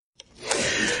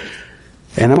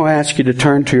And I'm going to ask you to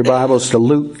turn to your Bibles to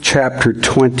Luke chapter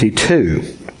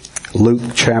 22. Luke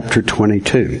chapter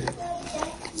 22.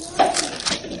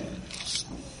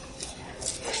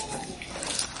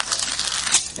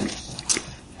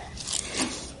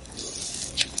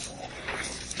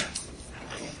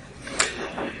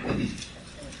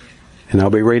 And I'll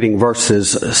be reading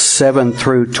verses 7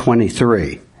 through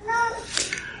 23.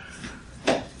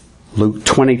 Luke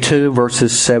 22,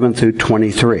 verses 7 through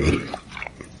 23.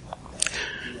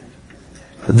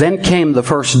 Then came the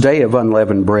first day of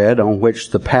unleavened bread, on which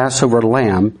the Passover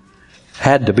lamb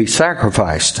had to be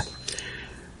sacrificed.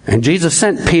 And Jesus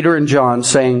sent Peter and John,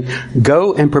 saying,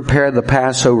 "Go and prepare the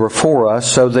Passover for us,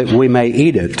 so that we may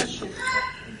eat it."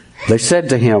 They said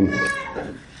to him,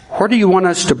 "Where do you want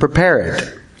us to prepare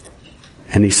it?"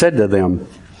 And he said to them,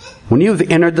 "When you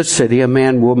have entered the city, a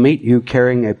man will meet you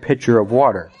carrying a pitcher of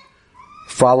water.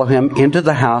 Follow him into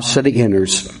the house that he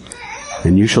enters,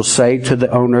 and you shall say to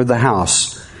the owner of the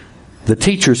house, 'The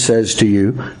teacher says to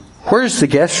you, where's the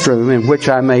guest room in which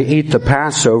I may eat the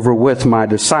Passover with my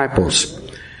disciples?'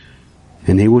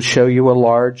 And he will show you a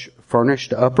large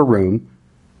furnished upper room.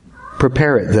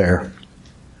 Prepare it there."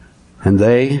 And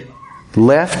they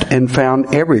left and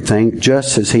found everything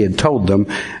just as he had told them,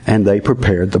 and they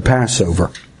prepared the Passover.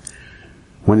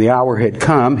 When the hour had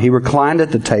come, he reclined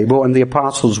at the table, and the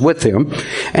apostles with him,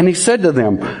 and he said to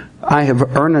them, "I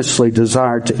have earnestly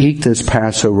desired to eat this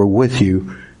Passover with you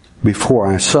before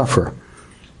I suffer.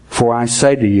 For I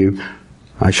say to you,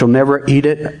 I shall never eat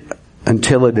it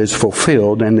until it is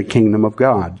fulfilled in the kingdom of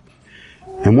God."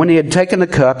 And when he had taken the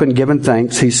cup and given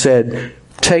thanks, he said,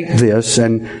 "Take this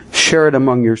and share it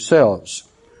among yourselves.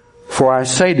 For I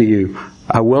say to you,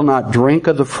 I will not drink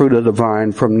of the fruit of the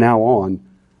vine from now on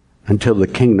until the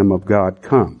kingdom of God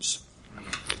comes."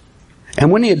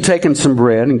 And when he had taken some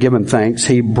bread and given thanks,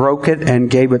 he broke it and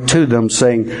gave it to them,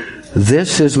 saying,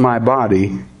 "This is my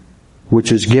body,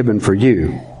 which is given for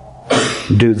you.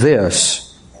 Do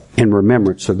this in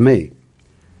remembrance of me."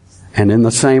 And in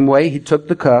the same way he took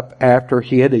the cup after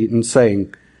he had eaten,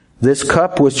 saying, "This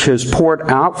cup which is poured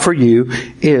out for you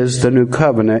is the new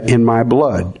covenant in my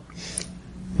blood.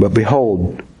 But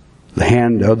behold, the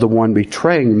hand of the one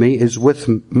betraying me is with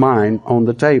mine on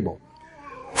the table.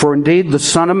 For indeed the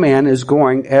Son of Man is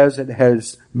going as it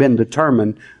has been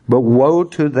determined, but woe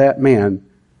to that man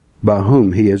by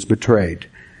whom he is betrayed."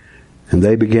 And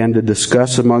they began to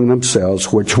discuss among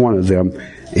themselves which one of them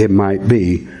it might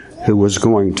be who was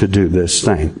going to do this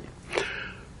thing.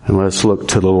 And let's look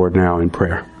to the Lord now in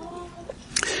prayer.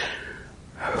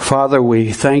 Father,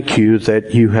 we thank you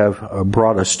that you have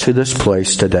brought us to this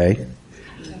place today.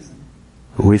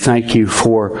 We thank you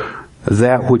for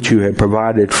that which you have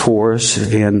provided for us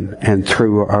in and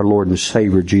through our Lord and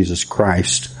Savior Jesus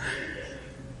Christ.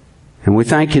 And we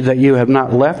thank you that you have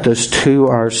not left us to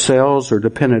ourselves or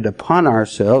depended upon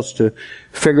ourselves to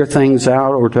figure things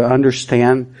out or to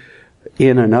understand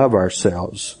in and of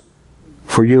ourselves.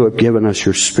 For you have given us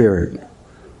your Spirit.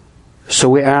 So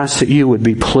we ask that you would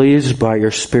be pleased by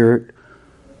your Spirit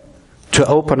to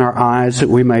open our eyes that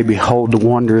we may behold the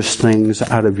wondrous things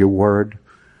out of your word,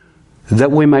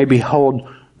 that we may behold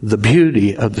the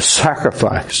beauty of the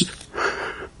sacrifice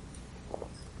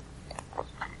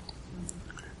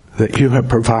that you have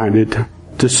provided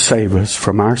to save us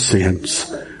from our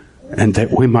sins, and that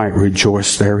we might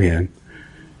rejoice therein.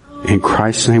 In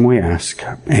Christ's name we ask.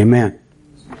 Amen.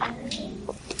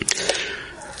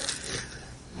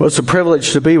 Well, it's a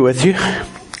privilege to be with you.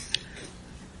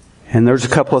 And there's a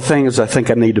couple of things I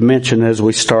think I need to mention as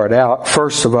we start out.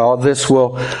 First of all, this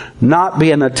will not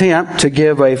be an attempt to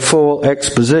give a full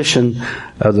exposition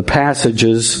of the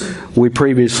passages we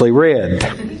previously read.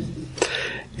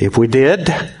 If we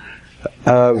did,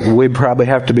 we'd probably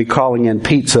have to be calling in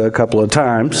pizza a couple of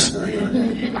times.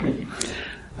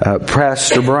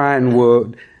 Pastor Brian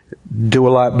would do a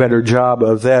lot better job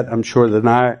of that, I'm sure, than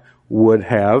I would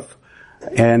have.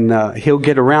 And he'll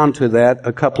get around to that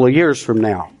a couple of years from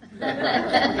now.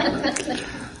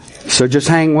 So just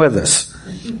hang with us.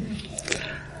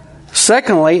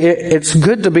 Secondly, it's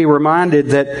good to be reminded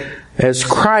that as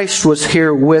Christ was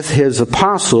here with his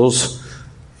apostles,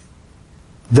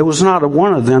 there was not a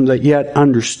one of them that yet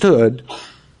understood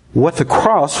what the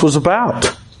cross was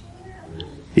about.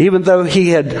 Even though he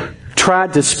had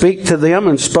tried to speak to them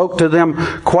and spoke to them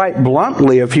quite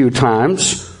bluntly a few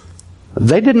times,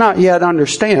 they did not yet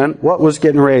understand what was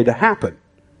getting ready to happen,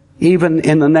 even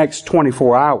in the next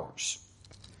 24 hours.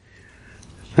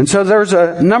 And so there's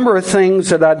a number of things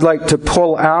that I'd like to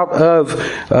pull out of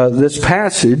this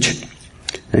passage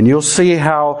And you'll see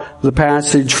how the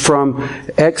passage from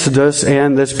Exodus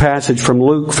and this passage from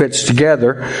Luke fits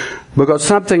together. Because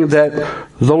something that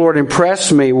the Lord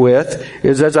impressed me with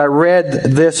is, as I read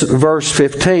this verse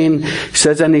 15, He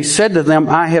says, "And He said to them,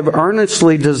 I have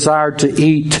earnestly desired to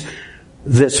eat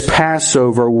this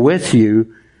Passover with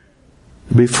you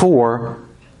before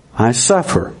I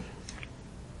suffer."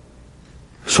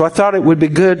 So I thought it would be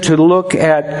good to look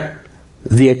at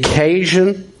the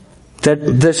occasion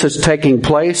that this is taking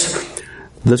place,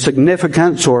 the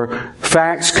significance or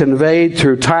facts conveyed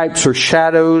through types or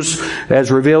shadows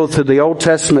as revealed through the Old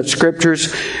Testament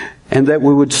Scriptures, and that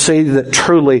we would see that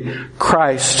truly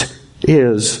Christ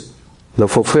is the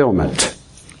fulfillment.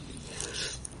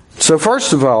 So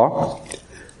first of all,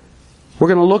 we're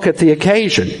going to look at the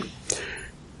occasion.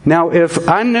 Now, if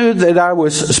I knew that I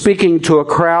was speaking to a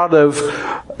crowd of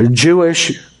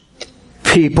Jewish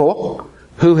people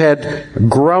who had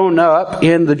grown up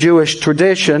in the Jewish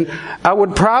tradition, I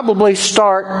would probably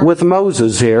start with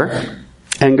Moses here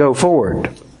and go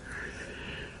forward.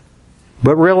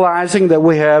 But realizing that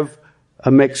we have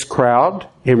a mixed crowd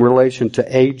in relation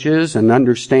to ages and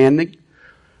understanding,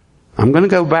 I'm going to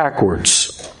go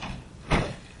backwards.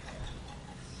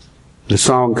 The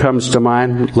song comes to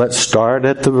mind, "Let's start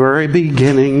at the very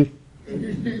beginning."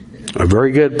 A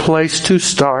very good place to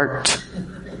start.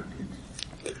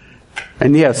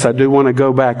 And yes, I do want to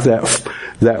go back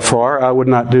that far. I would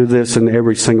not do this in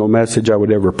every single message I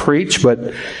would ever preach,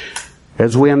 but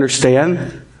as we understand,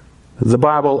 the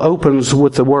Bible opens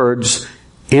with the words,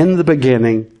 "In the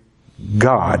beginning,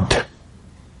 God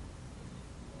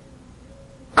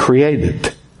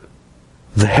created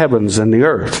the heavens and the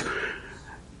earth."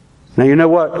 Now, you know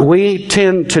what we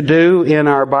tend to do in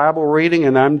our Bible reading,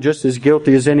 and I'm just as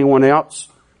guilty as anyone else?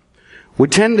 We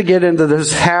tend to get into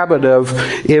this habit of,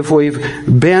 if we've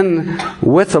been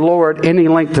with the Lord any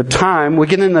length of time, we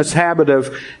get in this habit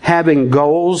of having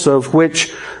goals of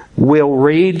which we'll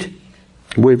read.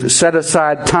 We've set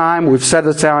aside time, we've set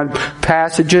aside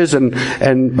passages, and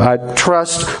I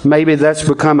trust maybe that's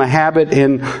become a habit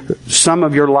in some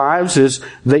of your lives, is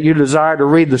that you desire to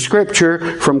read the Scripture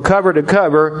from cover to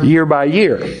cover, year by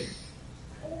year.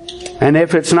 And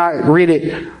if it's not read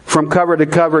it from cover to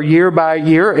cover, year by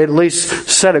year, at least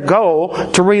set a goal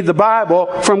to read the Bible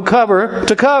from cover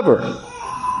to cover.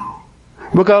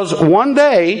 Because one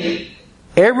day,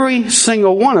 every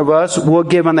single one of us will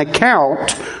give an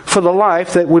account for the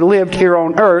life that we lived here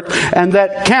on earth, and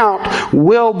that count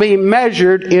will be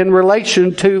measured in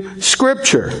relation to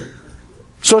Scripture.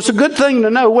 So it's a good thing to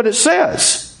know what it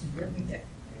says.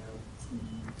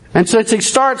 And since he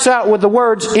starts out with the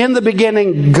words, "In the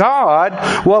beginning, God,"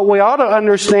 what we ought to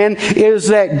understand is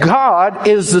that God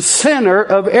is the center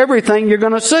of everything you're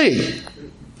going to see.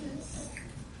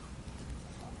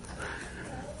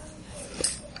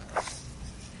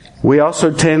 We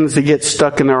also tend to get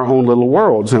stuck in our own little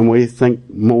worlds, and we think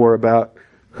more about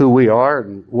who we are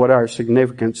and what our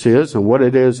significance is and what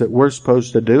it is that we're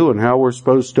supposed to do and how we're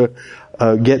supposed to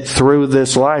get through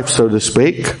this life, so to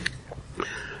speak.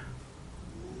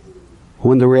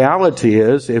 When the reality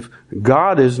is, if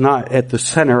God is not at the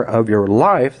center of your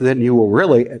life, then you will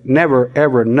really never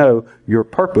ever know your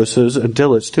purposes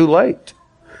until it's too late.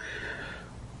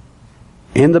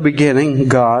 In the beginning,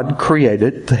 God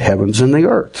created the heavens and the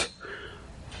earth.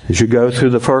 As you go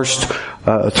through the first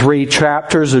 3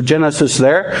 chapters of Genesis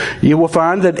there, you will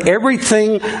find that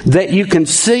everything that you can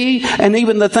see and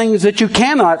even the things that you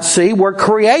cannot see were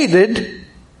created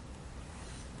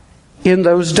in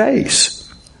those days.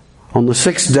 On the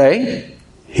 6th day,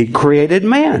 He created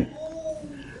man.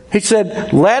 He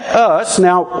said, "Let us."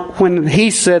 Now, when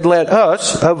He said, "Let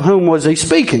us," of whom was He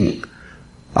speaking?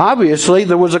 Obviously,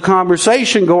 there was a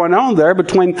conversation going on there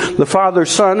between the Father,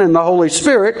 Son, and the Holy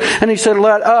Spirit. And He said,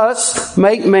 "Let us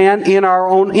make man in our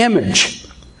own image."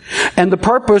 And the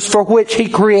purpose for which He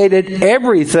created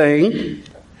everything,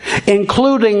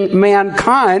 including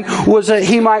mankind, was that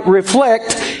He might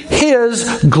reflect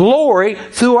His glory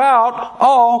throughout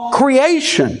all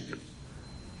creation.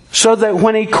 So that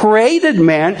when He created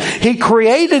man, He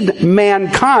created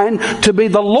mankind to be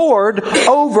the Lord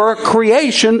over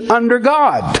creation under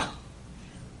God.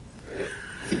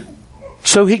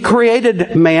 So He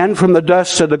created man from the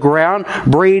dust of the ground,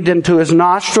 breathed into his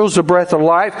nostrils the breath of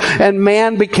life, and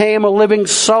man became a living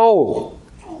soul.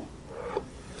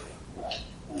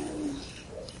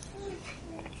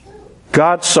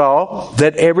 God saw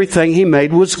that everything He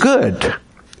made was good.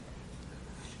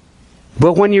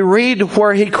 But when you read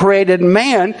where He created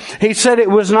man, He said it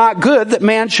was not good that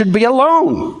man should be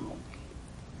alone.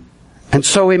 And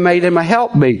so He made him a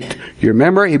helpmeet. You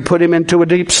remember, He put him into a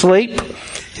deep sleep.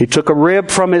 He took a rib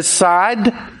from his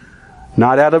side,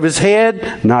 not out of his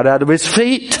head, not out of his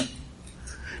feet.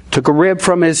 Took a rib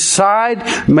from his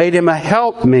side, made him a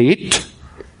helpmeet.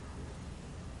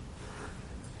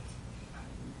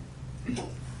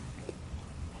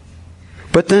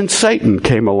 But then Satan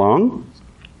came along.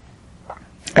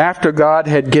 After God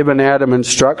had given Adam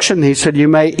instruction, he said, you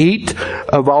may eat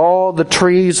of all the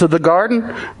trees of the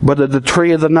garden, but of the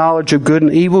tree of the knowledge of good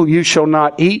and evil you shall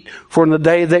not eat, for in the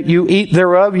day that you eat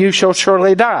thereof you shall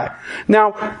surely die.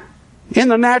 Now, in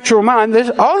the natural mind,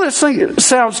 all this thing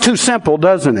sounds too simple,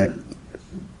 doesn't it?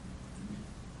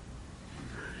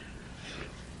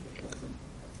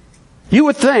 You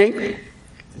would think,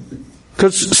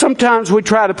 because sometimes we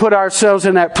try to put ourselves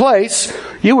in that place,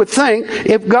 you would think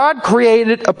if God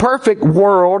created a perfect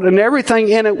world and everything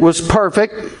in it was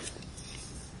perfect,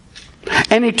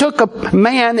 and He took a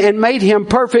man and made him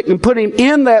perfect and put him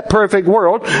in that perfect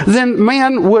world, then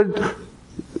man would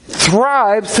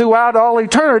thrive throughout all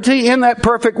eternity in that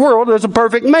perfect world as a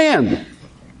perfect man.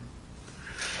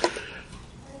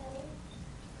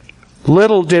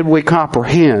 Little did we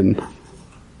comprehend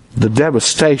the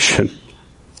devastation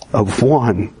of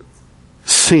one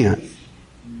sin.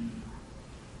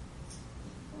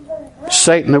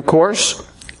 Satan, of course,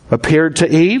 appeared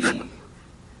to Eve,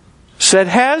 said,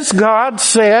 has God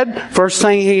said? First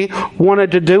thing he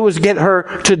wanted to do was get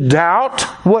her to doubt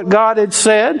what God had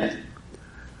said.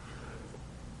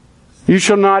 You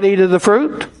shall not eat of the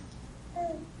fruit.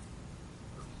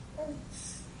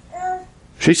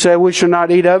 She said, we shall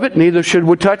not eat of it, neither should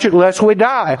we touch it lest we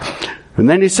die. And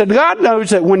then he said, God knows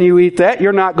that when you eat that,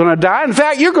 you're not going to die. In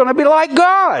fact, you're going to be like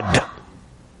God.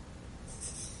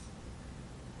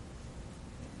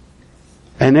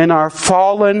 And in our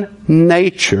fallen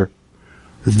nature,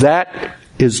 that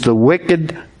is the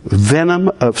wicked venom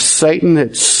of Satan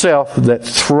itself that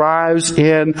thrives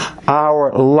in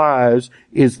our lives,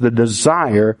 is the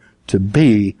desire to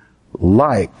be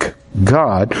like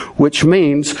God, which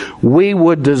means we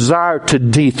would desire to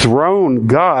dethrone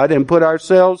God and put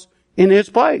ourselves in His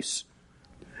place.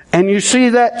 And you see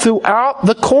that throughout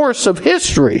the course of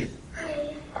history.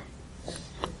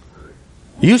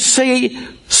 You see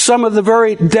some of the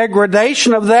very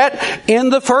degradation of that in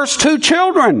the first two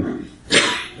children.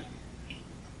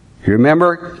 You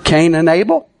remember Cain and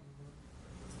Abel?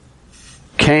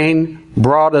 Cain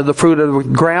brought of the fruit of the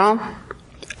ground.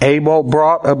 Abel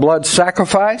brought a blood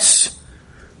sacrifice.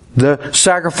 The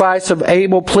sacrifice of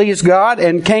Abel pleased God,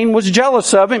 and Cain was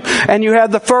jealous of him. And you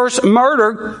had the first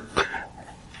murder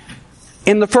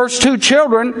in the first two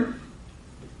children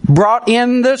brought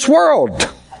in this world.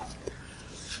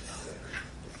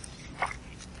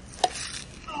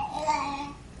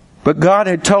 But God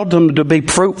had told them to be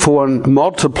fruitful and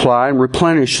multiply and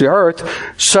replenish the earth.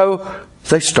 So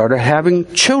they started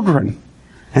having children.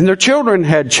 And their children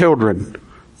had children.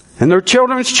 And their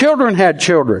children's children had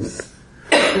children.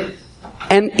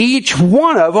 And each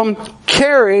one of them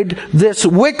carried this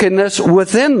wickedness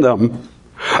within them,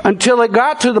 until it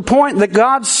got to the point that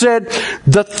God said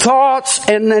the thoughts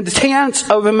and intents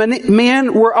of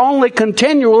men were only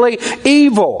continually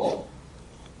evil.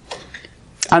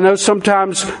 I know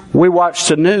sometimes we watch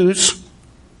the news,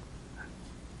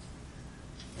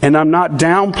 and I'm not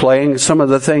downplaying some of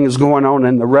the things going on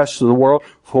in the rest of the world,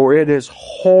 for it is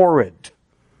horrid.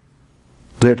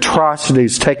 The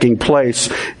atrocities taking place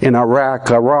in Iraq,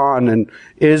 Iran, and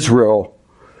Israel,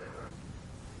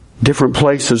 different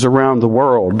places around the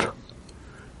world.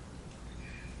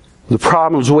 The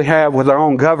problems we have with our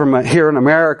own government here in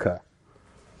America,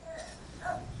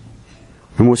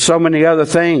 and with so many other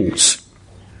things.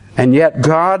 And yet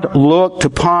God looked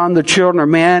upon the children of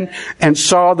men and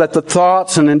saw that the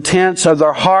thoughts and intents of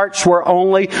their hearts were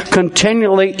only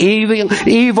continually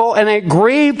evil, and it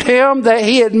grieved Him that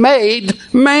He had made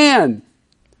man.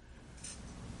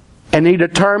 And He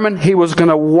determined He was going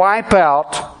to wipe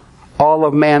out all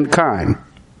of mankind.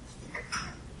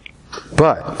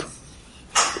 But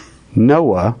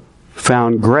Noah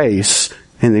found grace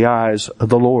in the eyes of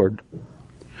the Lord.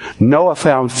 Noah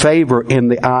found favor in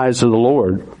the eyes of the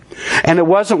Lord. And it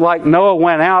wasn't like Noah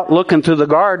went out looking through the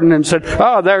garden and said,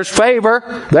 oh, there's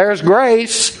favor, there's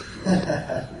grace.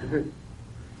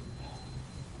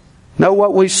 No,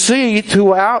 what we see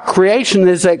throughout creation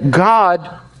is that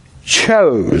God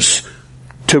chose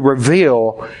to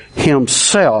reveal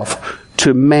Himself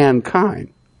to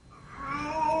mankind.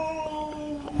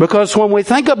 Because when we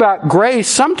think about grace,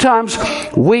 sometimes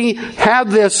we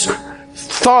have this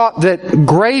thought that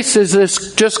grace is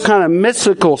this just kind of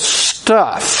mystical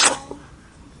stuff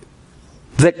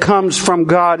that comes from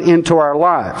God into our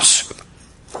lives.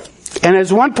 And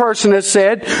as one person has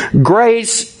said,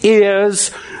 grace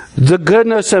is the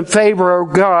goodness and favor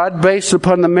of God based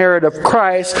upon the merit of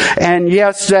Christ. And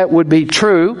yes, that would be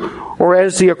true. Or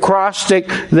as the acrostic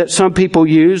that some people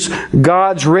use,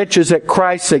 God's riches at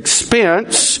Christ's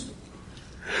expense.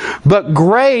 But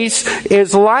grace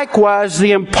is likewise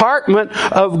the impartment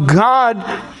of God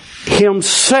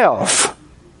Himself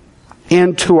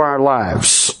into our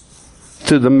lives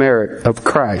through the merit of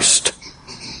Christ.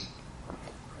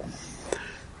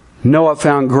 Noah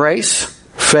found grace,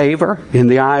 favor in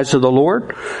the eyes of the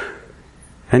Lord,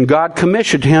 and God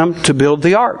commissioned him to build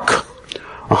the ark.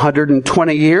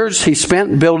 120 years he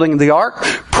spent building the ark,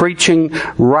 preaching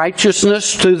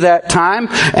righteousness through that time.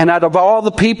 And out of all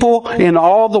the people in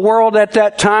all the world at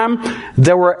that time,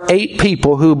 there were 8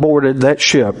 people who boarded that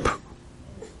ship.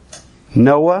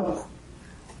 Noah,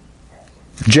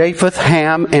 Japheth,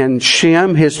 Ham, and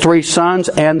Shem, his 3 sons,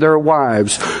 and their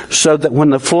wives. So that when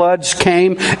the floods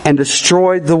came and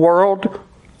destroyed the world,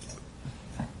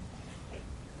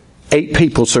 8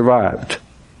 people survived.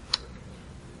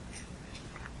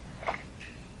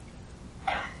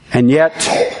 And yet,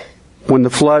 when the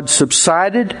flood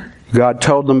subsided, God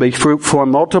told them to be fruitful and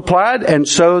multiplied, and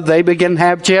so they began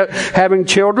having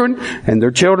children, and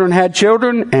their children had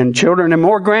children, and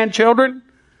more grandchildren.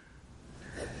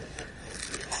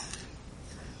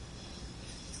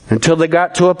 Until they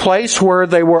got to a place where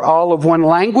they were all of one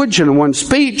language and one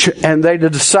speech, and they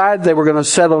decided they were going to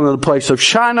settle in the place of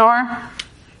Shinar.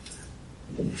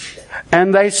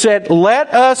 And they said,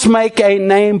 let us make a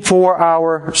name for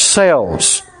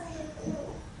ourselves.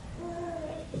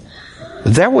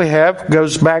 There we have,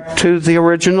 goes back to the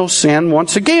original sin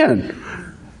once again.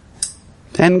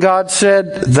 And God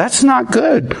said, that's not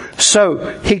good.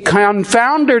 So He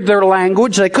confounded their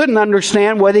language. They couldn't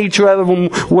understand what each of them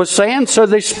was saying, so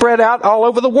they spread out all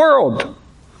over the world.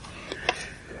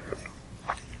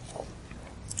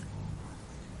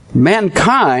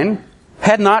 Mankind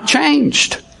had not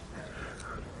changed.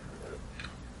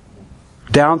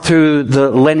 Down through the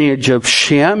lineage of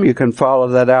Shem, you can follow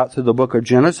that out through the book of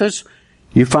Genesis,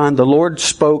 you find the Lord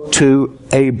spoke to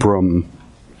Abram.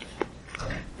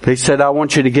 He said, I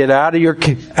want you to get out of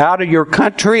your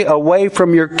country, away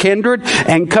from your kindred,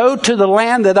 and go to the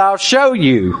land that I'll show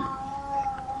you.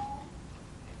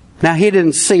 Now, he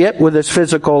didn't see it with his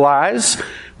physical eyes,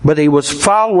 but he was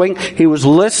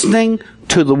listening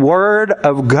to the Word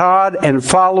of God and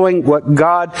following what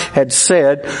God had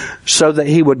said so that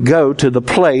he would go to the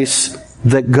place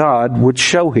that God would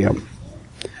show him.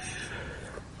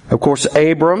 Of course,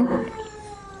 Abram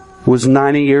was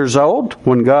 90 years old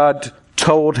when God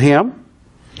told him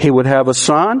he would have a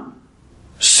son.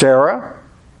 Sarah,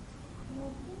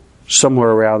 somewhere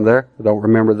around there. I don't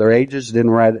remember their ages,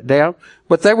 didn't write it down.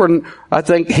 But I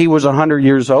think he was 100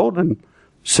 years old and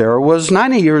Sarah was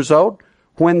 90 years old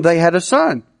when they had a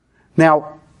son.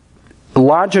 Now,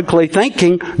 logically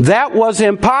thinking, that was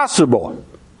impossible.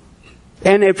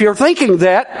 And if you're thinking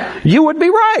that, you would be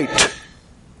right.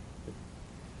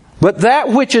 But that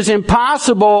which is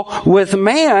impossible with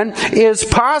man is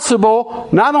possible,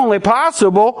 not only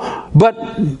possible,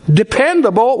 but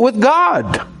dependable with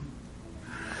God.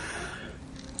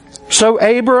 So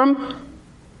Abram,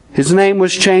 his name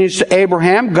was changed to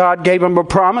Abraham. God gave him a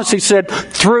promise. He said,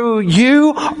 through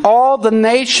you, all the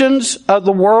nations of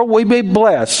the world will be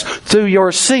blessed through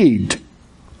your seed.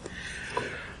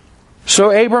 So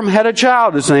Abram had a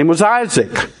child. His name was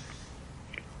Isaac.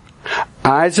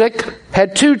 Isaac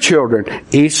had 2 children,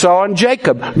 Esau and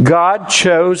Jacob. God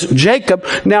chose Jacob.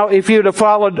 Now, if you'd have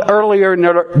followed earlier in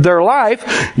their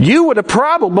life, you would have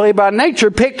probably by nature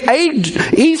picked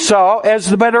Esau as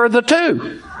the better of the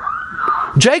 2.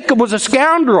 Jacob was a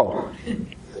scoundrel.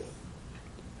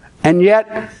 And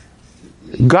yet,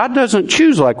 God doesn't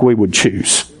choose like we would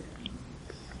choose.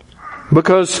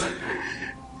 Because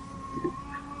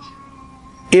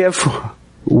if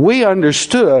we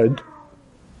understood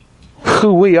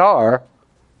who we are,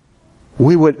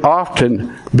 we would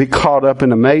often be caught up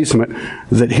in amazement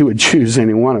that He would choose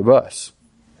any one of us.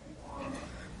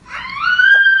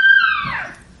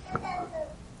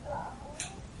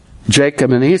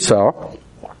 Jacob and Esau,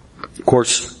 of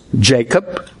course,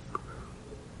 Jacob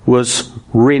was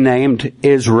renamed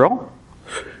Israel.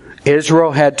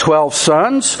 Israel had 12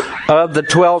 sons. Of the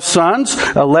 12 sons,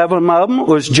 11 of them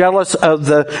was jealous of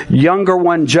the younger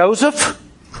one, Joseph.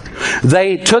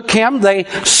 They took him, they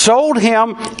sold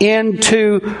him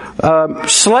into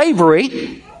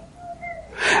slavery,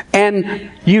 And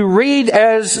you read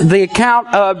as the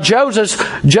account of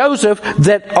Joseph,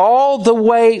 that all the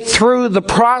way through the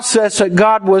process that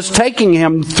God was taking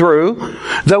him through,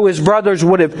 though his brothers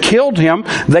would have killed him,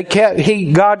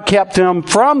 God kept him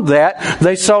from that.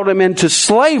 They sold him into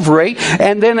slavery,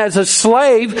 and then as a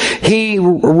slave, he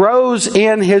rose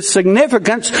in his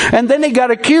significance, and then he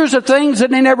got accused of things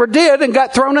that he never did and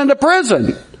got thrown into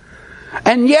prison.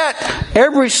 And yet,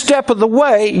 every step of the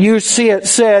way, you see it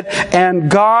said, and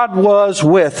God was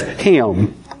with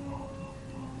him.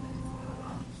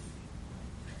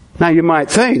 Now you might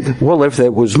think, well, if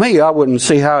it was me, I wouldn't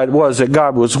see how it was that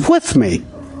God was with me.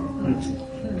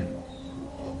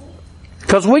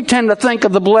 Because we tend to think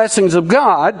of the blessings of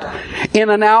God in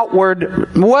an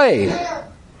outward way.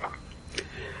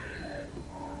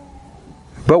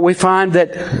 But we find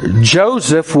that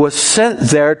Joseph was sent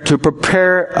there to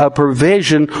prepare a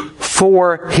provision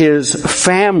for his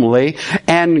family,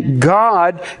 and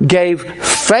God gave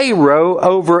Pharaoh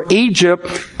over Egypt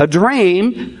a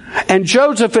dream, and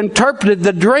Joseph interpreted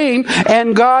the dream,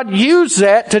 and God used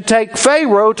that to take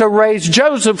Pharaoh to raise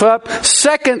Joseph up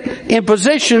second in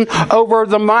position over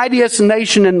the mightiest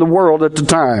nation in the world at the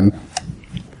time.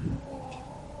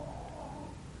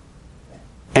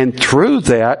 And through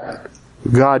that,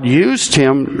 God used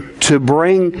him to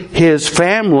bring his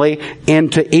family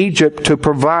into Egypt to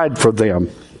provide for them.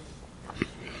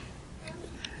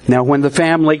 Now, when the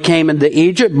family came into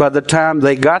Egypt, by the time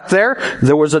they got there,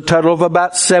 there was a total of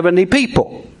about 70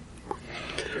 people.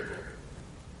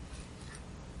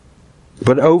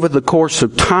 But over the course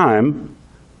of time,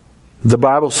 the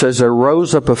Bible says there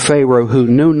rose up a Pharaoh who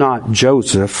knew not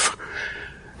Joseph,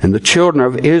 and the children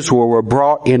of Israel were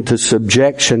brought into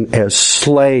subjection as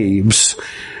slaves.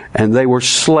 And they were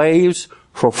slaves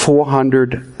for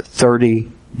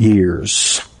 430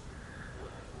 years.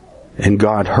 And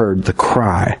God heard the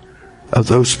cry of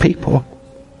those people.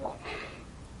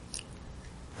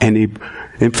 And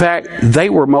in fact,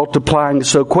 they were multiplying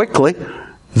so quickly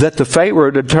that the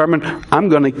Pharaoh determined, I'm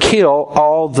going to kill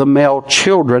all the male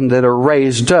children that are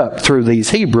raised up through these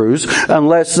Hebrews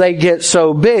unless they get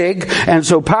so big and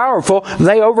so powerful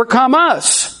they overcome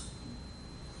us.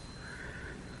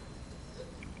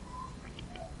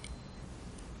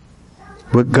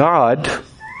 But God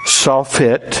saw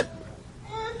fit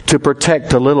to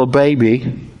protect a little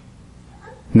baby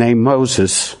named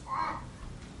Moses.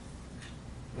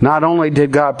 Not only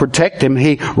did God protect him,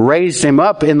 He raised him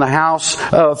up in the house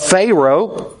of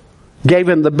Pharaoh, gave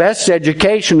him the best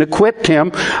education, equipped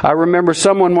him. I remember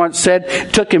someone once said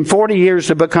it took him 40 years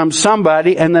to become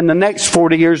somebody, and then the next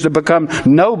 40 years to become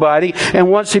nobody.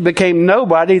 And once he became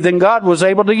nobody, then God was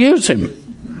able to use him.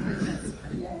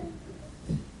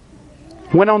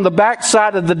 Went on the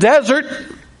backside of the desert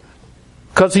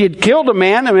because he had killed a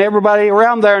man and everybody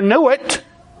around there knew it.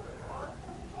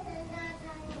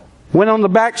 Went on the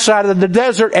backside of the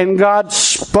desert and God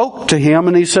spoke to him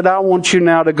and He said, I want you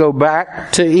now to go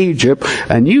back to Egypt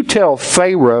and you tell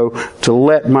Pharaoh to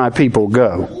let my people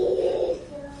go.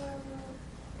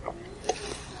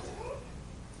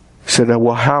 He said,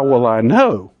 well, how will I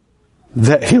know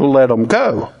that He'll let them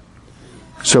go?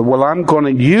 So, well, I'm going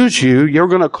to use you. You're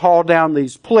going to call down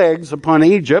these plagues upon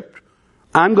Egypt.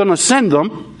 I'm going to send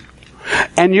them.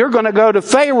 And you're going to go to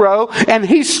Pharaoh and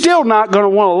he's still not going to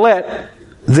want to let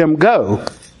them go.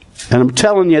 And I'm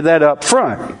telling you that up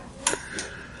front.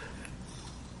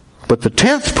 But the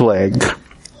 10th plague,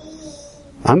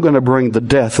 I'm going to bring the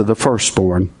death of the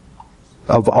firstborn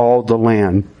of all the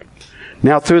land.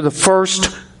 Now, through the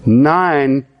first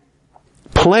 9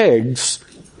 plagues,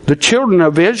 the children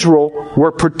of Israel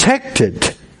were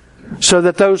protected, so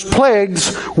that those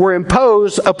plagues were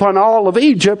imposed upon all of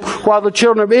Egypt while the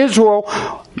children of Israel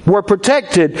were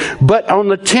protected. But on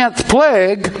the 10th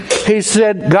plague,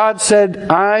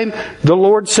 the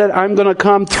Lord said, I'm going to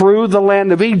come through the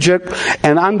land of Egypt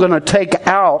and I'm going to take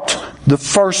out the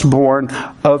firstborn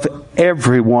of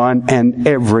everyone and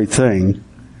everything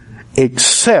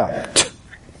except.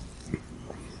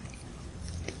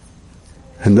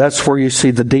 And that's where you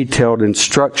see the detailed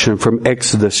instruction from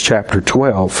Exodus chapter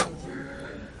 12.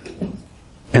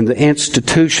 And the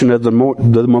institution of the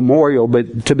memorial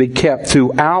to be kept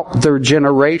throughout their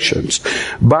generations.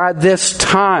 By this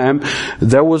time,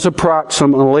 there was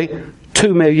approximately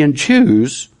 2 million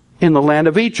Jews in the land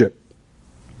of Egypt.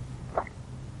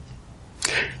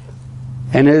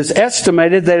 And it is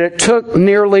estimated that it took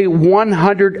nearly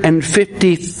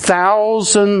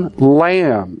 150,000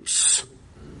 lambs.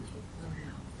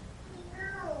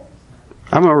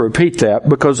 I'm going to repeat that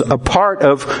because a part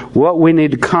of what we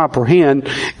need to comprehend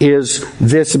is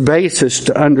this basis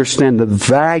to understand the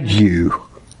value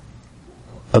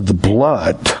of the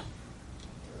blood.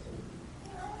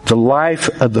 The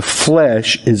life of the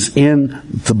flesh is in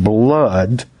the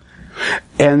blood.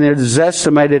 And it is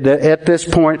estimated that at this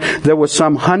point there was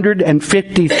some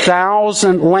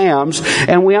 150,000 lambs.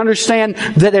 And we understand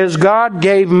that as God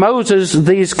gave Moses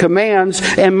these commands,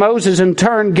 and Moses in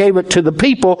turn gave it to the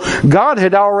people, God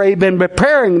had already been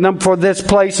preparing them for this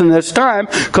place and this time,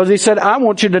 because He said, I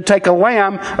want you to take a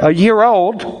lamb a year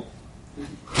old.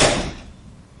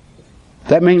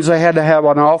 That means they had to have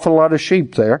an awful lot of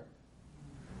sheep there.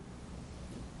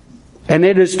 And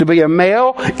it is to be a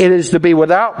male. It is to be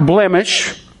without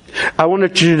blemish. I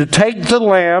wanted you to take the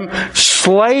lamb,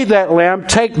 slay that lamb,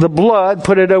 take the blood,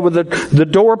 put it over the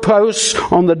doorposts,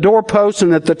 on the doorpost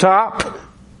and at the top.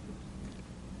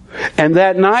 And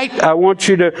that night, I want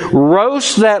you to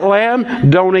roast that lamb.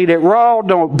 Don't eat it raw.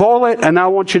 Don't boil it. And I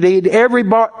want you to eat every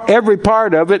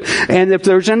part of it. And if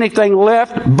there's anything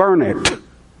left, burn it.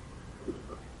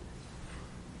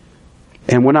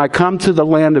 And when I come to the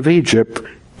land of Egypt,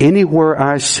 anywhere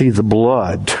I see the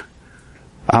blood,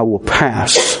 I will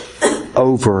pass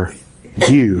over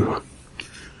you.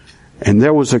 And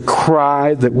there was a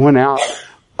cry that went out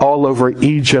all over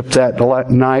Egypt that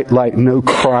night like no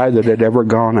cry that had ever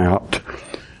gone out,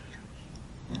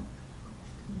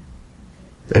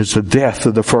 as the death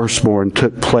of the firstborn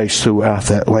took place throughout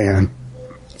that land.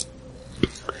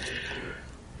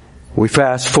 We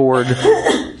fast forward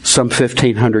some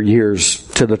 1,500 years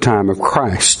to the time of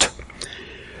Christ.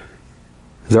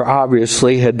 There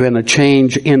obviously had been a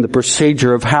change in the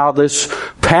procedure of how this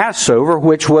Passover,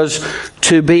 which was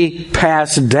to be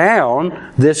passed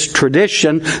down, this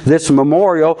tradition, this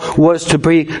memorial, was to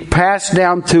be passed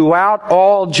down throughout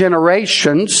all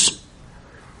generations.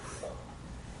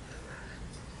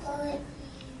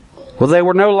 Well, they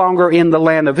were no longer in the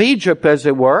land of Egypt, as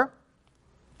it were.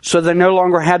 So they no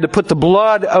longer had to put the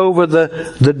blood over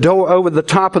the door, over the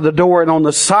top of the door and on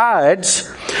the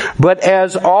sides. But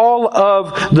as all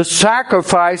of the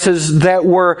sacrifices that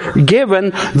were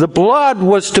given, the blood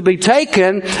was to be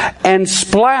taken and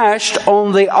splashed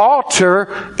on the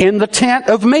altar in the tent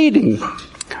of meeting,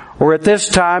 or at this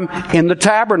time in the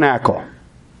tabernacle.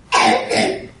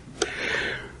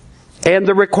 And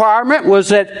the requirement was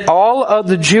that all of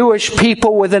the Jewish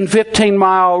people within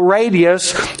 15-mile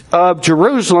radius of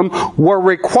Jerusalem were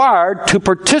required to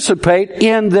participate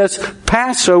in this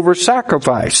Passover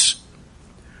sacrifice.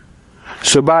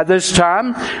 So by this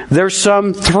time, there's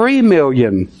some 3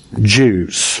 million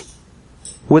Jews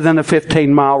within a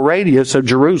 15-mile radius of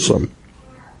Jerusalem.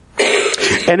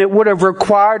 And it would have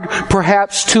required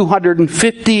perhaps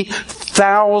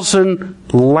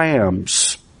 250,000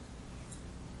 lambs.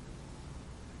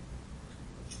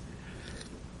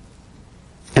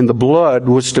 And the blood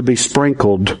was to be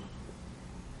sprinkled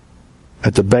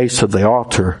at the base of the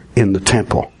altar in the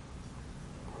temple.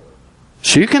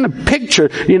 So you can picture,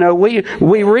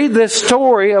 we read this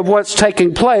story of what's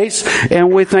taking place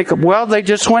and we think, well, they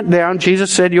just went down.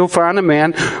 Jesus said, you'll find a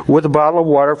man with a bottle of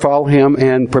water, follow him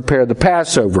and prepare the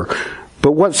Passover.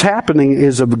 But what's happening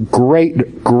is of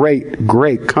great, great,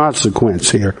 great consequence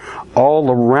here.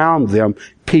 All around them,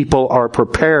 people are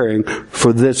preparing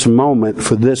for this moment,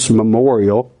 for this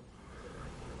memorial.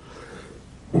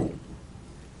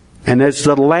 And as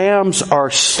the lambs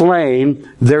are slain,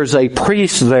 there's a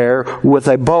priest there with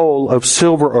a bowl of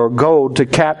silver or gold to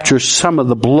capture some of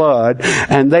the blood.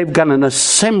 And they've got an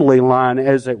assembly line,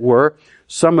 as it were.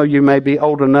 Some of you may be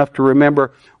old enough to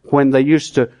remember when they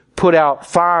used to put out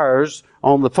fires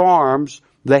on the farms.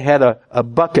 They had a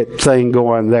bucket thing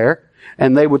going there.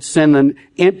 And they would send an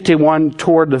empty one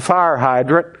toward the fire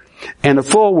hydrant and a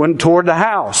full one toward the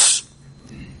house.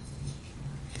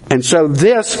 And so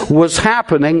this was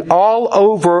happening all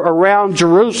over around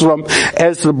Jerusalem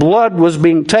as the blood was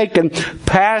being taken,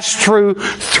 passed through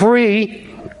 3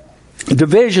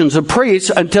 divisions of priests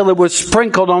until it was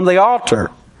sprinkled on the altar.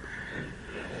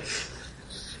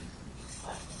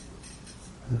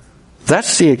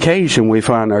 That's the occasion we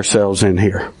find ourselves in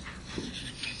here.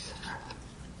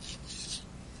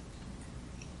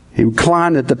 He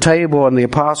reclined at the table and the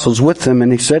apostles with them,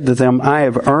 and he said to them, I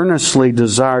have earnestly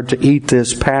desired to eat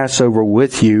this Passover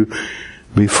with you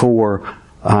before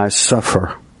I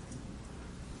suffer.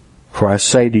 For I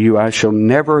say to you, I shall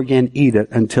never again eat it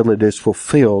until it is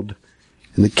fulfilled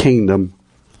in the kingdom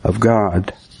of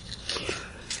God.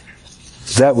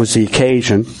 That was the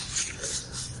occasion.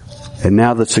 And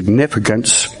now the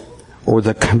significance, or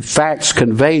the facts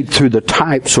conveyed through the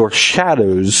types or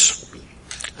shadows.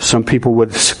 Some people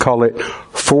would call it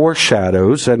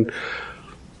foreshadows. And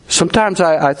sometimes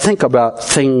I think about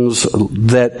things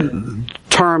that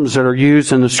terms that are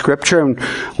used in the Scripture, and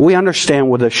we understand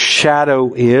what a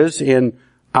shadow is in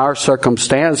our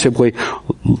circumstance. If we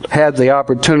had the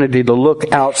opportunity to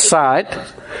look outside,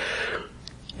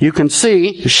 you can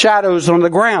see shadows on the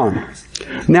ground.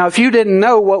 Now, if you didn't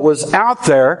know what was out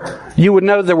there, you would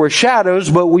know there were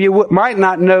shadows, but you might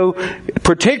not know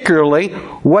particularly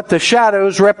what the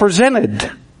shadows represented.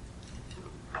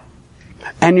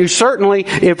 And you certainly,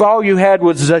 if all you had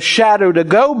was a shadow to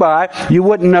go by, you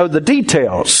wouldn't know the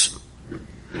details.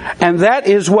 And that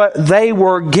is what they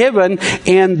were given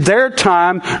in their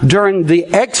time during the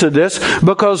Exodus,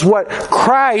 because what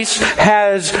Christ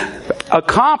has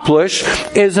accomplished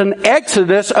is an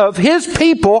exodus of His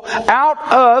people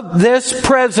out of this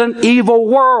present evil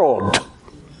world.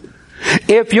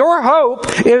 If your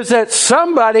hope is that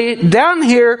somebody down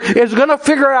here is going to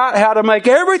figure out how to make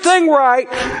everything right,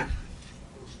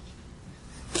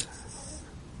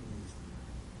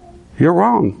 you're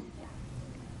wrong.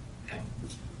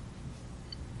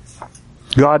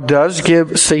 God does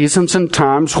give seasons and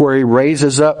times where He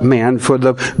raises up men for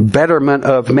the betterment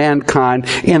of mankind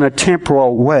in a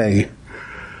temporal way.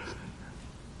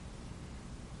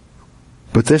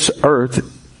 But this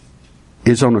earth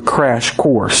is on a crash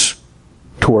course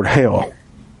toward hell.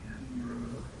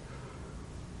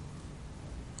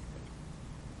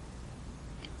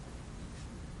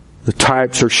 The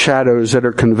types or shadows that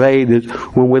are conveyed is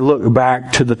when we look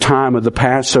back to the time of the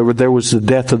Passover, there was the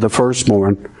death of the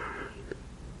firstborn.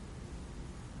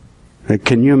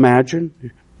 Can you imagine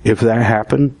if that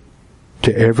happened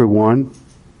to everyone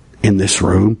in this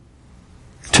room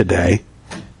today?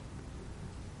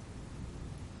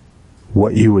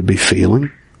 What you would be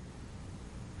feeling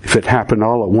if it happened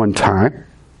all at one time?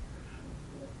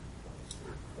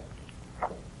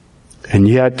 And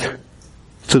yet,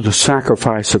 through the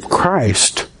sacrifice of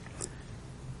Christ,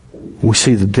 we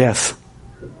see the death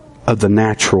of the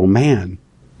natural man.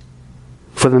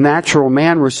 For the natural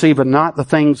man receiveth not the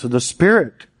things of the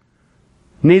Spirit,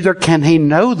 neither can he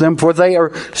know them, for they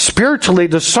are spiritually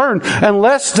discerned.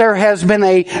 Unless there has been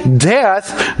a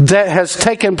death that has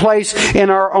taken place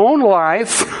in our own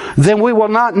life, then we will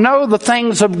not know the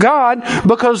things of God,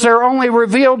 because they're only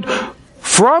revealed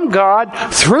from God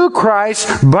through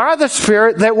Christ by the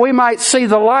Spirit, that we might see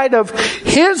the light of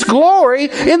His glory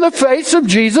in the face of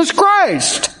Jesus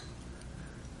Christ.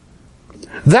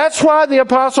 That's why the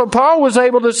Apostle Paul was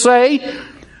able to say,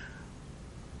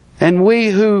 and we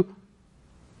who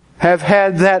have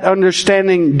had that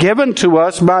understanding given to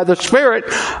us by the Spirit,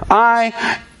 I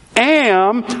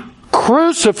am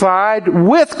crucified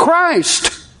with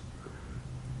Christ.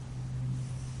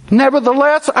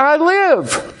 Nevertheless, I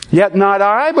live. Yet not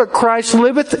I, but Christ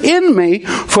liveth in me.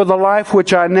 For the life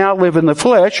which I now live in the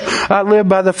flesh, I live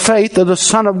by the faith of the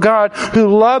Son of God, who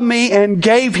loved me and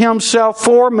gave Himself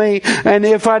for me. And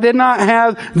if I did not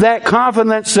have that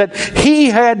confidence that He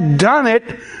had done it,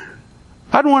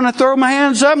 I'd want to throw my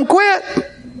hands up and quit.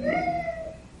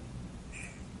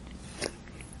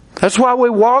 That's why we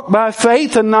walk by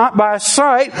faith and not by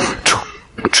sight,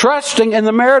 trusting in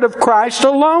the merit of Christ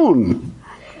alone.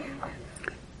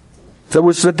 There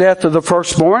was the death of the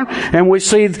firstborn, and we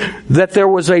see that there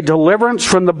was a deliverance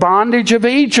from the bondage of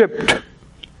Egypt.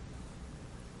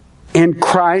 In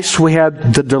Christ we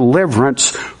have the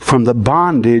deliverance from the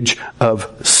bondage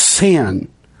of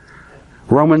sin.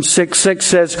 Romans 6:6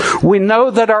 says, we know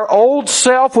that our old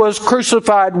self was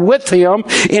crucified with Him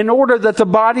in order that the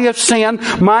body of sin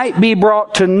might be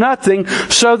brought to nothing,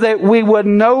 so that we would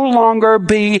no longer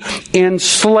be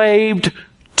enslaved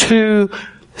to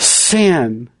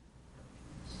sin.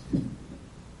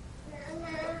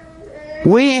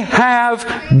 We have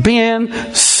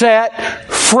been set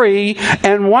free.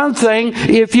 And one thing,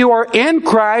 if you are in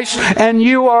Christ and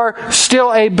you are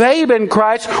still a babe in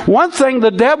Christ, one thing the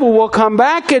devil will come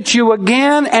back at you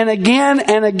again and again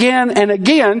and again and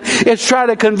again is try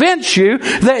to convince you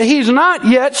that he's not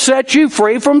yet set you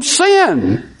free from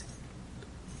sin.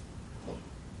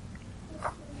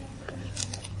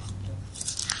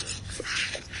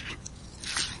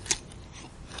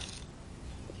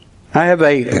 I have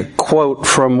a quote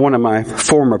from one of my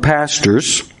former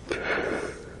pastors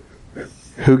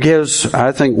who gives,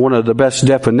 I think, one of the best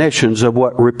definitions of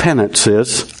what repentance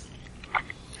is.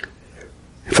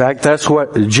 In fact, that's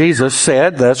what Jesus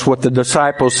said, that's what the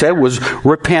disciples said, was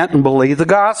repent and believe the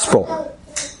gospel.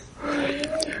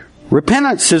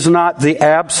 Repentance is not the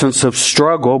absence of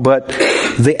struggle, but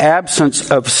the absence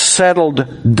of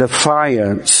settled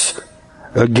defiance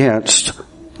against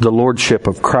the lordship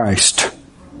of Christ.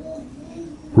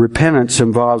 Repentance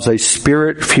involves a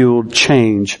spirit-fueled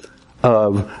change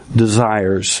of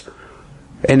desires.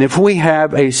 And if we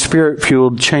have a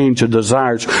Spirit-fueled change of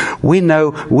desires, we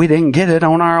know we didn't get it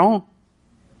on our own.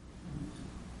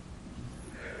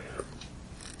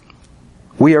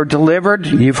 We are delivered,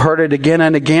 you've heard it again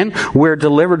and again, we're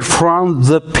delivered from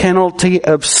the penalty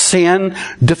of sin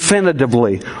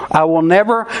definitively. I will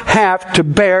never have to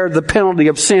bear the penalty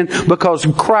of sin because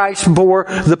Christ bore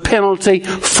the penalty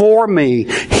for me.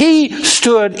 He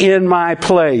stood in my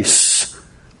place.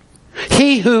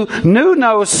 He who knew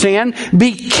no sin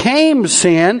became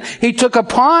sin. He took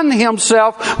upon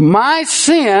himself my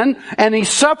sin, and he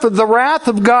suffered the wrath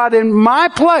of God in my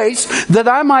place that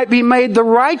I might be made the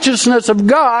righteousness of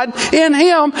God in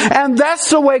him. And that's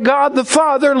the way God the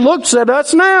Father looks at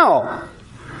us now.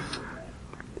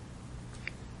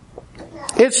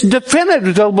 It's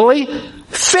definitively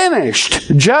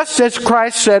finished, just as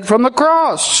Christ said from the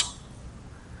cross.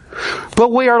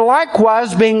 But we are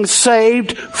likewise being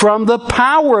saved from the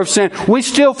power of sin. We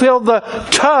still feel the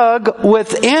tug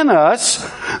within us.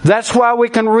 That's why we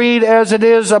can read as it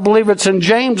is, I believe it's in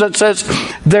James, it says,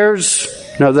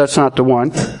 no, that's not the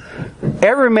one.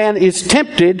 Every man is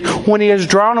tempted when he is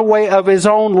drawn away of his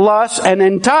own lust and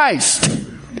enticed.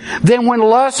 Then when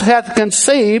lust hath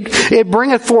conceived, it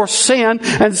bringeth forth sin,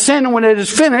 and sin, when it is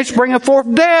finished, bringeth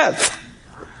forth death.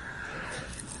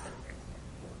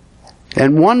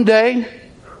 And one day,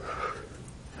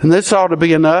 and this ought to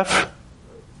be enough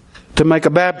to make a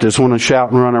Baptist want to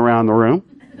shout and run around the room.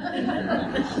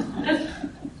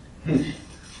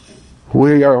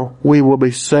 We will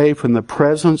be saved from the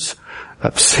presence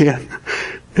of sin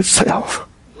itself.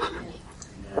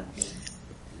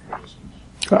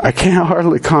 I can't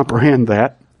hardly comprehend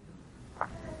that.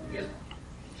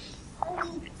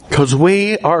 Because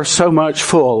we are so much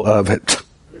full of it.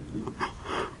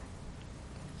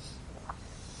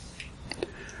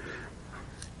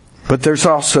 But there's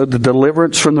also the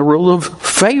deliverance from the rule of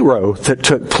Pharaoh that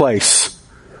took place.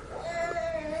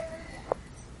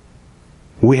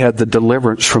 We had the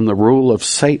deliverance from the rule of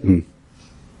Satan.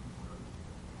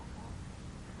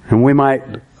 And we might,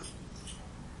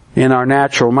 in our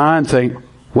natural mind, think,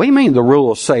 what do you mean the rule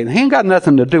of Satan? He ain't got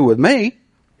nothing to do with me.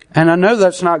 And I know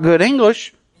that's not good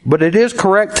English, but it is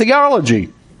correct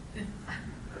theology.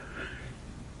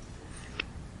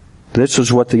 This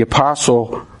is what the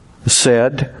apostle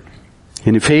said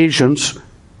in Ephesians.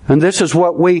 And this is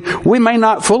what we may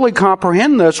not fully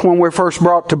comprehend this when we're first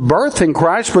brought to birth in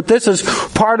Christ, but this is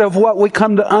part of what we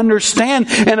come to understand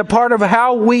and a part of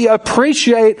how we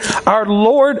appreciate our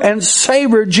Lord and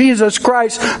Savior Jesus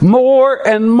Christ more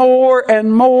and more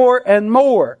and more and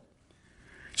more.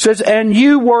 It says, and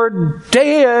you were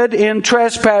dead in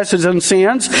trespasses and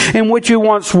sins in which you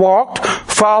once walked,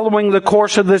 following the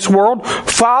course of this world,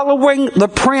 following the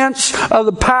prince of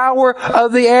the power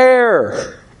of the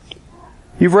air.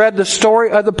 You've read the story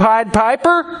of the Pied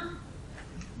Piper?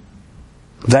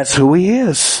 That's who he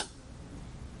is.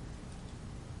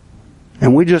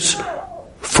 And we just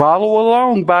follow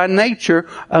along by nature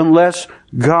unless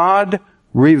God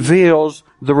reveals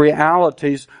the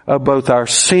realities of both our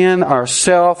sin,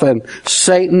 ourself, and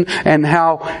Satan, and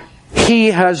how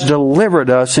he has delivered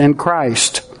us in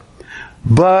Christ.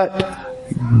 But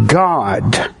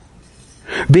God,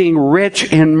 being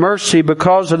rich in mercy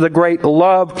because of the great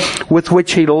love with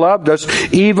which he loved us,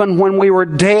 even when we were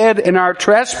dead in our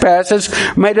trespasses,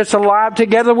 made us alive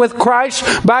together with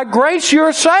Christ. By grace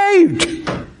you're saved.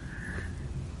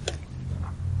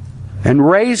 And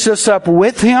raised us up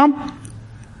with him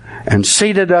and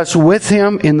seated us with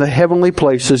him in the heavenly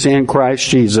places in Christ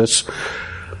Jesus.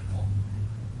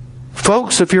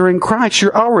 Folks, if you're in Christ,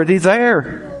 you're already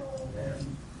there.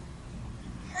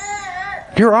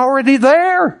 You're already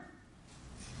there.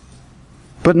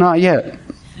 But not yet.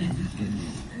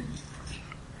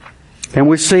 And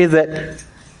we see that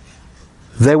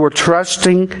they were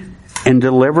trusting in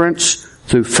deliverance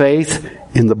through faith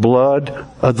in the blood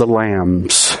of the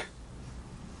lambs.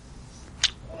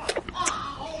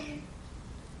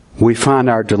 We find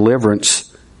our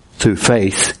deliverance through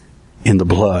faith in the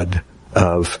blood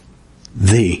of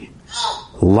the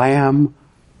Lamb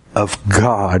of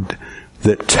God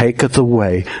that taketh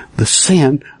away the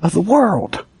sin of the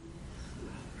world.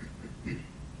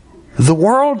 The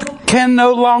world can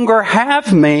no longer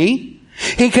have me.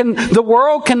 The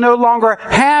world can no longer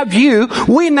have you.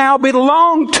 We now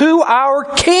belong to our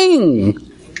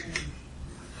King.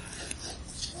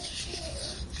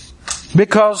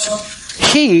 Because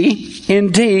he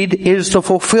indeed is the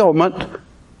fulfillment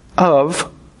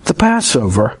of the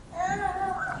Passover.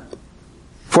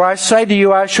 For I say to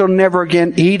you, I shall never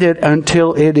again eat it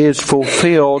until it is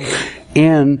fulfilled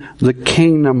in the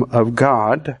kingdom of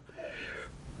God.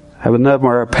 have a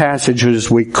number of passages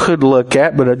we could look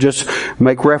at, but I just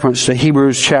make reference to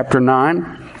Hebrews chapter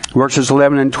 9, verses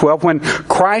 11 and 12. When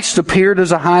Christ appeared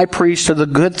as a high priest of the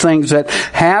good things that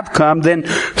have come, then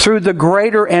through the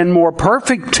greater and more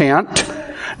perfect tent,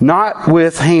 not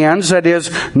with hands, that is,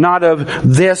 not of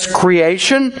this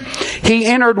creation, he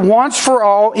entered once for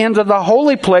all into the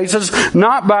holy places,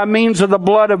 not by means of the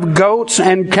blood of goats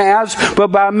and calves,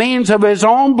 but by means of his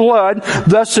own blood,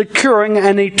 thus securing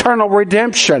an eternal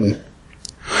redemption.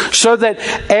 So that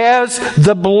as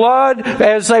the blood,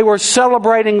 as they were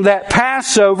celebrating that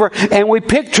Passover, and we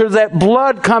picture that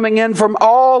blood coming in from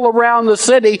all around the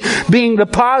city, being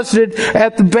deposited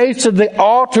at the base of the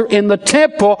altar in the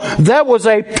temple, that was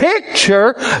a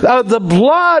picture of the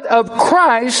blood of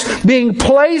Christ being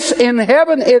placed in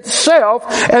heaven itself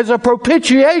as a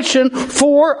propitiation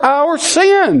for our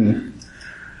sin.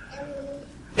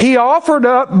 He offered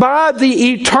up by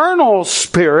the eternal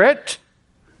Spirit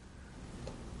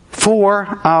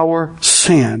for our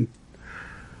sin.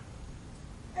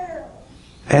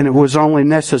 And it was only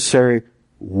necessary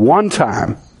one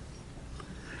time.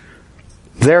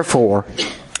 Therefore,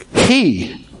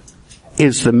 he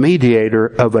is the mediator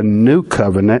of a new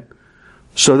covenant,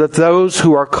 so that those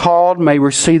who are called may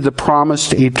receive the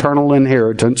promised eternal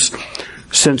inheritance,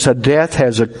 since a death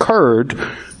has occurred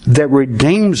that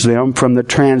redeems them from the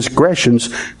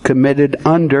transgressions committed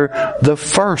under the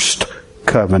first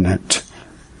covenant.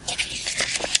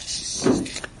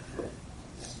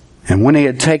 And when he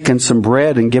had taken some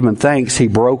bread and given thanks, he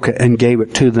broke it and gave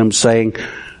it to them, saying,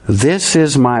 "This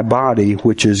is my body,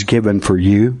 which is given for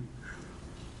you.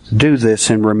 Do this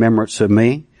in remembrance of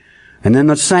me." And in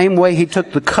the same way he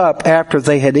took the cup after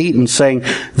they had eaten, saying,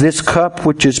 "This cup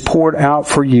which is poured out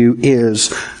for you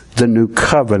is the new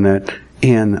covenant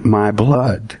in my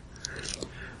blood."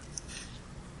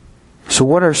 So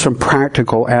what are some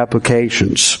practical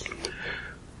applications?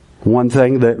 One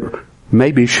thing that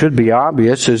maybe should be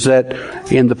obvious is that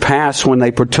in the past, when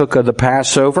they partook of the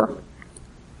Passover,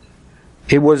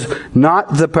 it was not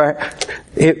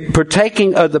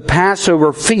partaking of the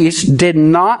Passover feast did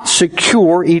not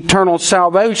secure eternal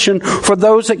salvation for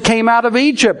those that came out of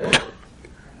Egypt.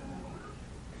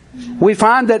 We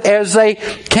find that as they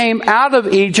came out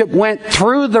of Egypt, went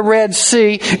through the Red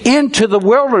Sea into the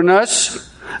wilderness,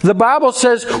 the Bible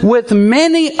says, with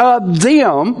many of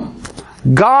them,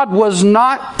 God was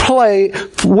not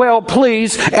well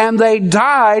pleased, and they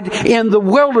died in the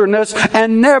wilderness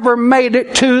and never made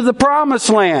it to the promised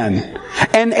land.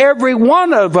 And every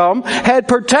one of them had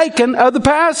partaken of the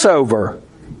Passover.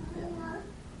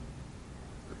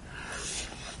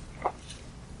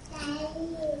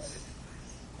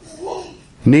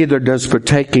 Neither does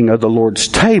partaking of the Lord's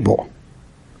table.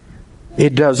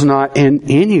 It does not in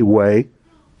any way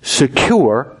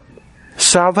secure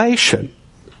salvation.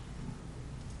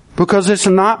 Because it's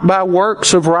not by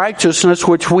works of righteousness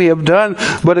which we have done,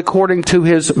 but according to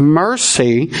His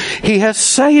mercy, He has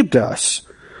saved us.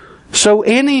 So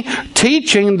any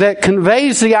teaching that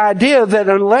conveys the idea that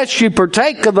unless you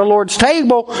partake of the Lord's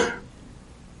table,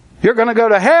 you're going to go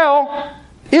to hell,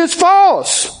 is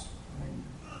false.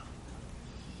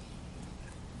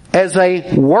 As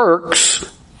a works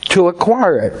to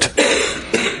acquire it.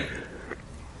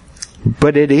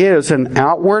 But it is an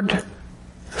outward,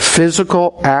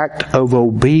 physical act of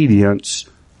obedience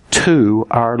to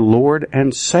our Lord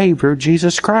and Savior,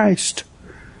 Jesus Christ.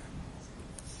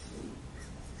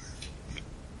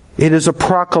 It is a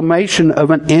proclamation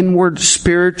of an inward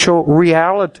spiritual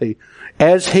reality.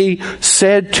 As He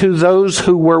said to those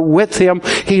who were with Him,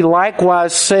 He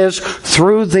likewise says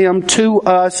through them to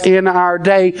us in our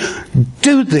day,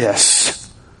 do this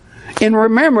in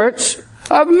remembrance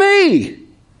of me.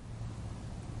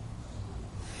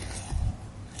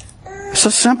 It's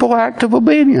a simple act of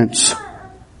obedience.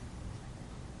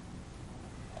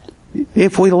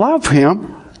 If we love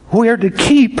Him, we are to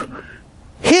keep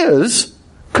His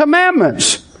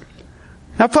commandments.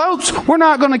 Now folks, we're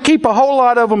not going to keep a whole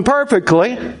lot of them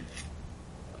perfectly.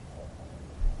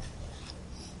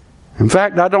 In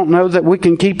fact, I don't know that we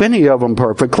can keep any of them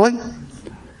perfectly.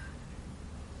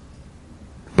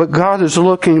 But God is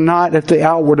looking not at the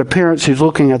outward appearance, He's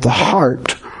looking at the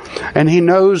heart. And He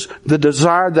knows the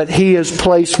desire that He has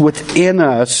placed within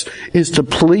us is to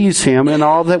please Him in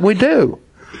all that we do.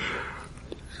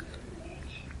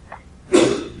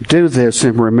 Do this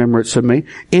in remembrance of me.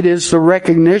 It is the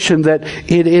recognition that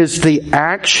it is the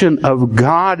action of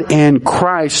God and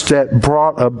Christ that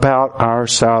brought about our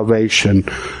salvation.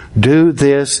 Do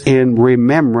this in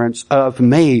remembrance of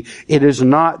me. It is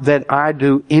not that I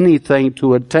do anything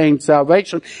to attain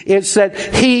salvation. It's that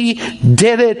He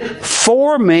did it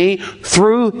for me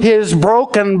through His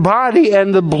broken body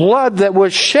and the blood that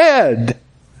was shed.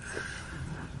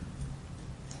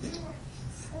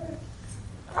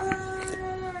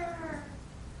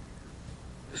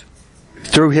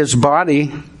 Through His body,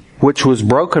 which was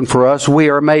broken for us, we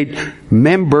are made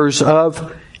members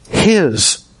of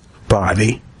His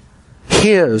body,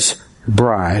 His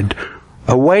bride,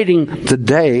 awaiting the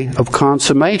day of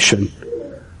consummation.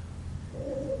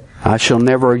 I shall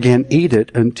never again eat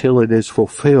it until it is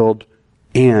fulfilled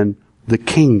in the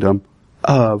kingdom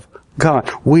of God.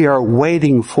 We are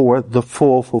waiting for the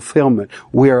full fulfillment.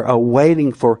 We are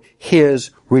awaiting for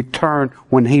His return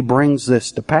when He brings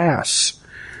this to pass.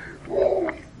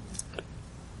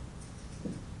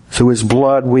 Through His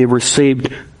blood we have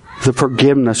received the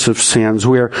forgiveness of sins.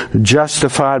 We are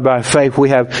justified by faith. We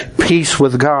have peace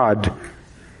with God.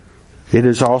 It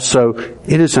is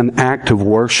an act of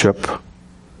worship.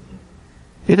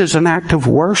 It is an act of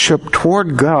worship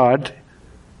toward God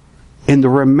in the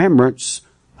remembrance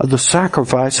of the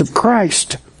sacrifice of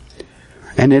Christ.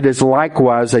 And it is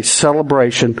likewise a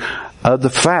celebration of the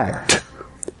fact.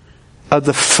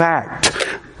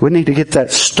 We need to get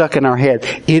that stuck in our head.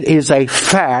 It is a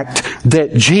fact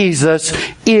that Jesus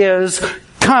is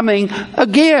coming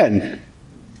again.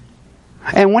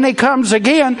 And when He comes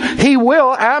again, He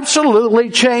will absolutely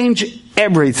change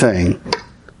everything.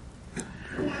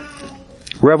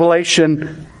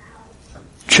 Revelation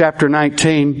chapter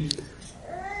 19,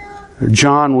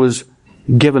 John was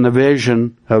given a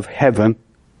vision of heaven.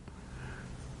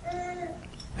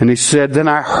 And he said, "Then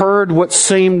I heard what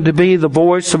seemed to be the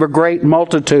voice of a great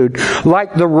multitude,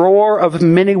 like the roar of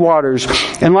many waters,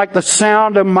 and like the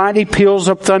sound of mighty peals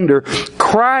of thunder,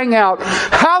 crying out,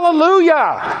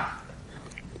 'Hallelujah!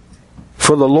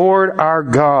 For the Lord our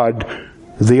God,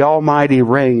 the Almighty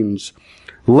reigns.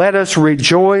 Let us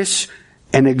rejoice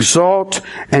and exult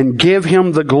and give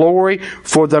Him the glory,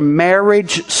 for the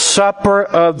marriage supper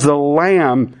of the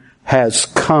Lamb has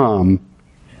come,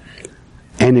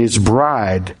 and His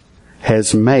bride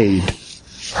has made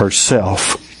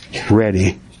herself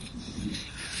ready.'"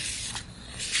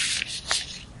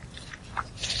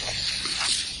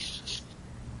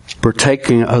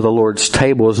 Partaking of the Lord's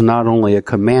table is not only a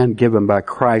command given by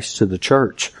Christ to the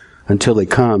church until He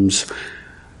comes,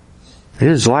 it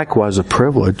is likewise a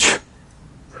privilege.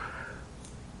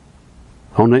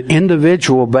 On an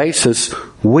individual basis,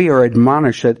 we are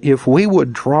admonished that if we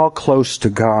would draw close to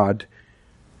God,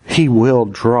 He will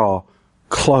draw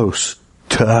close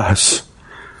to us.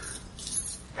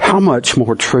 How much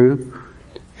more true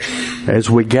as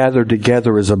we gather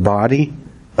together as a body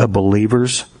of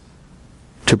believers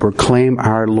to proclaim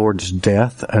our Lord's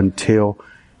death until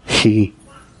He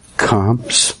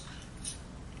comes.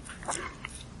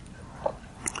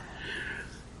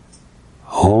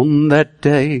 On that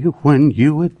day when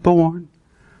you were born,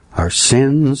 our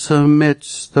sins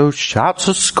amidst those shouts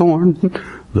of scorn,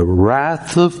 the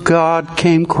wrath of God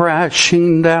came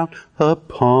crashing down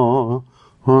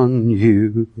upon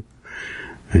you.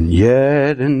 And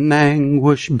yet in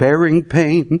anguish bearing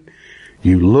pain,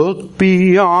 you looked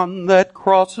beyond that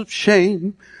cross of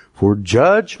shame, for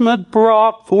judgment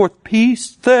brought forth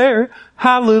peace there.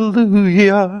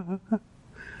 Hallelujah.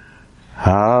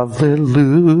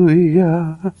 Hallelujah.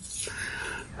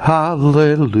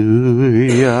 Hallelujah.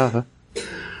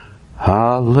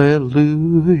 Hallelujah.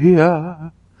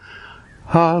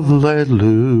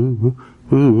 Hallelujah.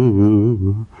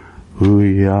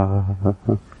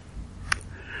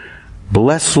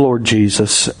 Bless, Lord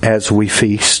Jesus, as we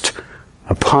feast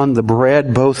upon the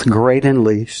bread both great and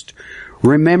least,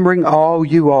 remembering all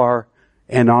you are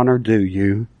and honor due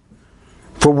you.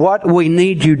 For what we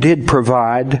need you did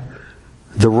provide,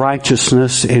 the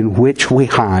righteousness in which we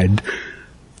hide,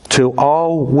 till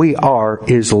all we are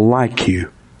is like you.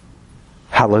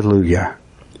 Hallelujah.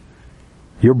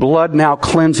 Your blood now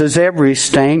cleanses every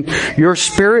stain. Your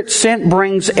Spirit sent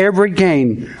brings every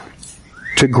gain,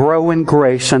 to grow in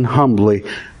grace and humbly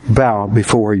bow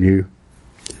before you.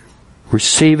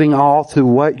 Receiving all through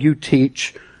what you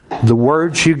teach, the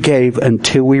words you gave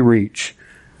until we reach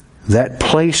that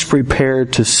place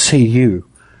prepared to see you.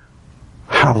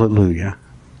 Hallelujah.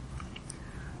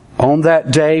 On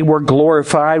that day we're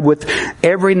glorified with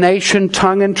every nation,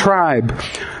 tongue, and tribe.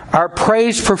 Our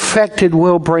praise perfected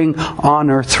will bring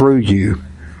honor through you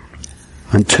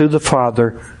unto the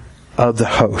Father of the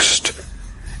host.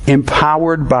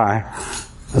 empowered by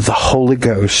the Holy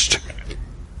Ghost,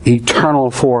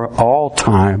 eternal for all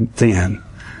time then.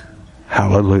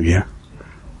 Hallelujah.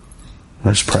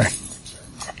 Let's pray.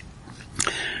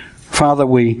 Father,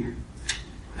 we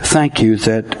thank you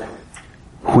that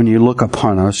when you look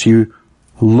upon us, you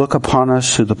look upon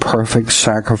us through the perfect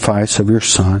sacrifice of your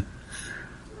Son.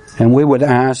 And we would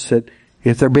ask that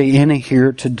if there be any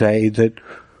here today that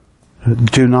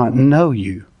do not know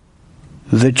you,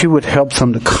 that you would help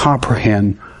them to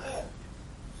comprehend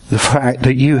the fact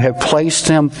that you have placed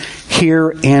them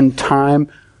here in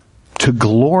time to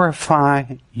glorify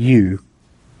you.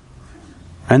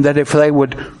 And that if they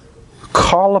would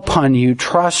call upon you,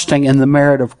 trusting in the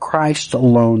merit of Christ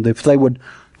alone, if they would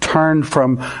turn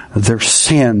from their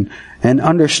sin and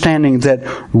understanding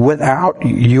that without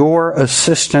your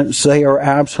assistance they are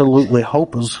absolutely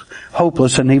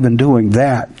hopeless in even doing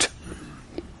that,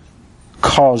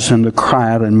 cause them to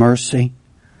cry out in mercy,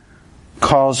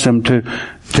 cause them to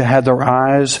have their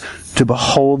eyes to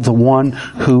behold the one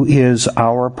who is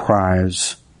our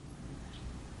prize,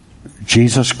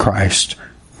 Jesus Christ,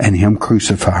 and Him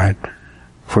crucified.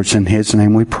 For it's in His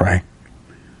name we pray.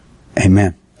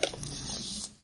 Amen.